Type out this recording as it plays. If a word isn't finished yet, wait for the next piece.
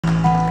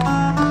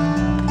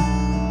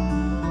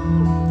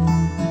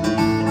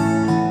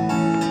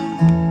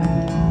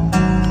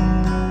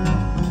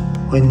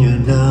when you're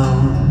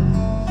down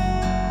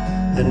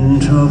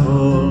and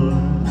troubled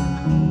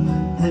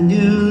and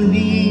you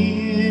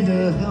need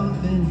a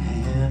helping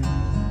hand,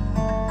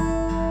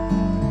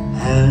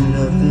 and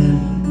nothing,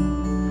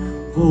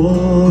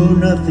 oh,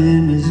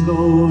 nothing is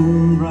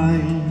going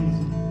right.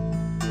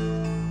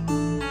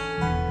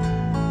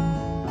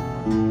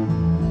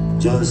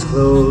 Just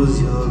close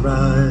your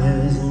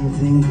eyes and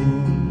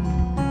thinking,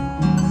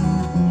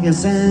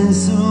 yes, and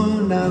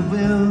soon I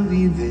will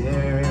be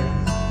there,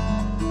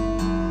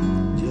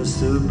 just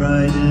to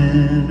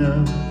brighten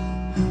up,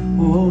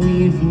 oh,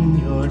 even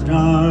your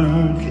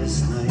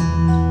darkest night.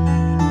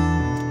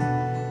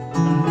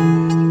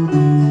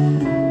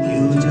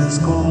 You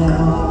just call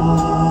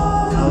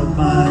out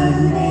my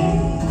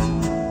name,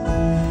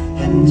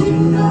 and you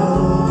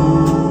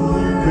know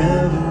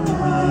wherever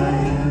I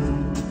am,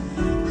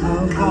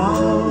 I'll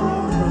come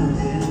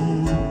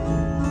running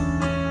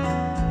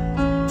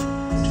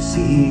to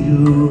see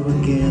you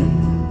again.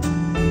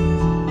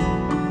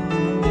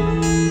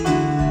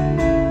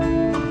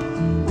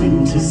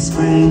 Winter,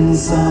 spring,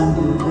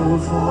 summer, or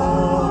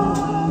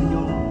fall,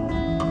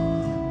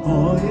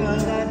 all you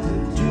have to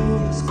do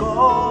is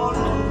call,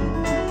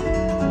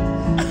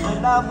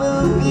 and I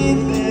will be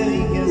there,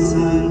 yes,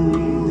 I'll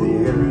be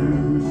there.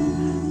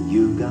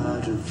 You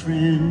got a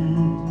friend.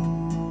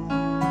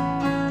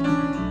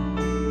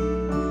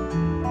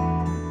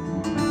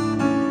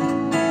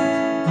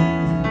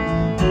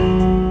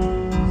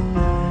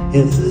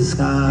 If the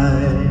sky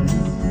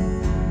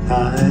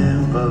high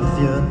above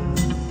you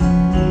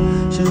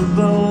should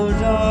grow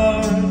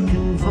dark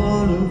and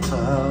full of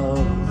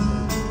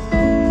clouds,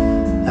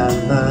 and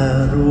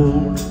that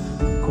old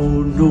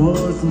cold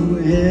north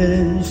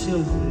wind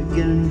should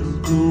begin to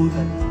blow,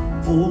 that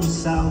old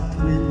south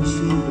wind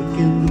should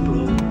begin to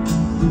blow,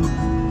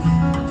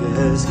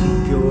 just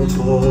keep your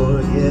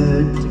poor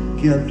head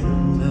together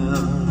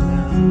now.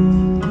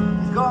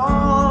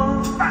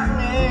 Gone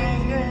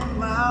running in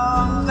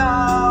my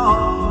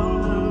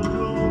down,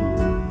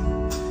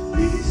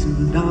 pretty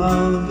soon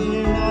I'll be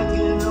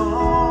knocking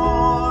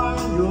on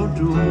your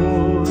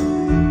door.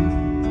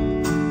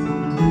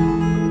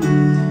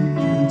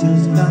 You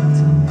just got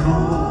to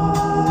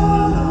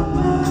call out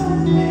my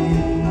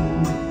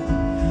name,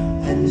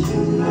 and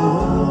you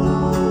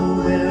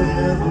know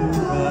wherever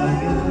I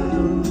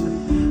am,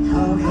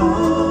 I'll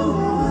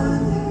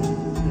come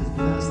as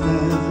fast as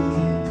I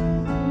can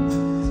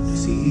to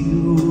see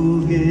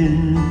you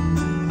again.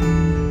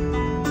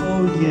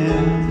 Oh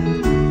yeah,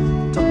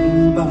 talking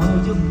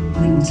about your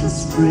winter,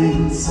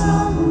 spring,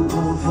 summer,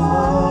 or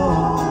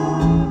fall,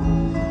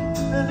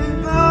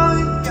 and all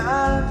you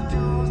gotta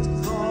do is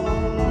call,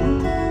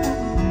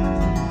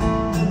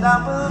 and I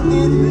will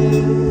be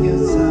there,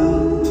 yes,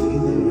 I'll be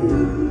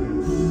there.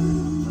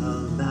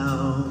 Well,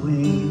 now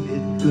ain't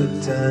it good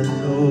to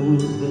know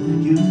that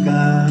you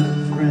got a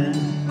friend,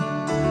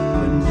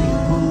 when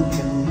people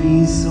can be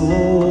so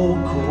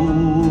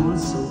cold,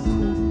 so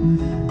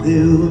cold,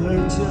 they'll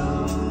hurt you,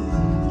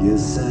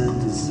 yes, and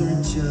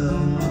desert you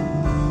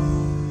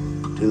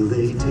till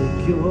they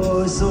take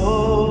your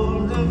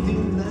soul. If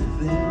you let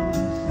them,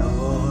 no,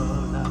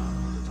 no,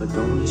 but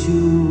don't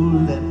you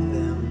let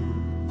them.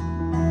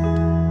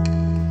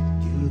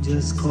 You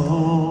just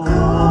call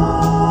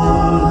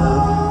out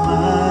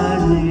my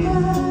name,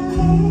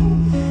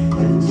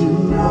 and you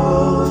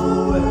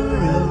know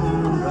wherever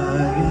I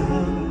am,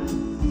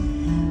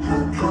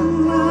 I'll come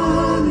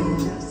running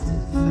just as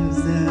fast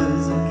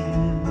as I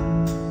can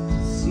to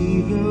see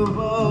you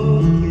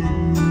again.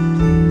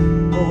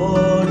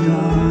 Oh,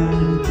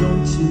 darling,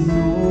 don't you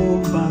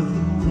know about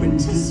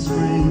winter,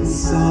 spring,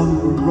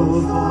 summer,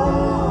 or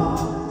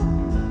fall?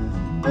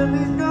 And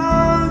you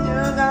know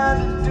you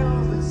gotta do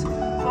is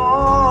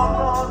call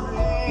on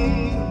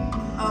me.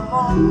 I'm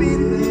gonna be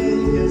there,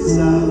 yes,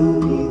 I'll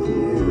be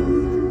there.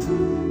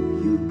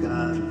 You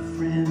got a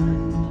friend.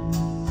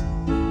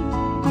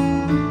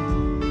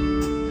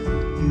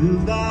 You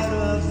got a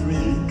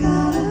friend. You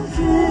got a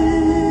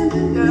friend.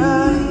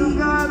 Yeah, you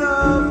got a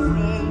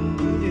friend.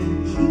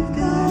 You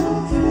got a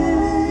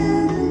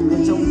friend.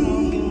 It's a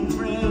walking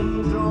friend,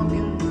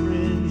 talking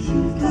friend. You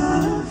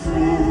got a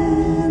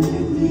friend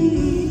in me.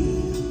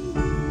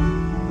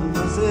 And I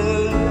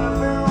said,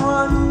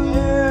 everyone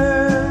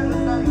here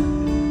tonight,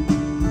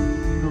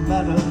 no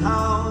matter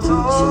how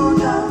tall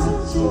down,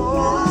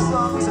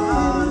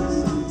 sometimes,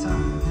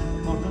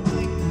 want to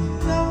make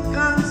no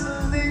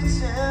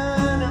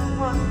consolation and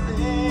one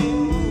thing,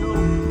 no,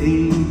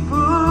 ain't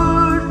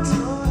good to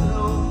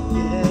know,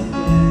 yeah,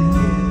 yeah,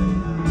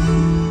 yeah.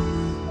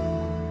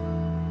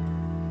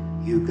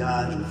 You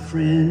got a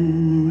friend.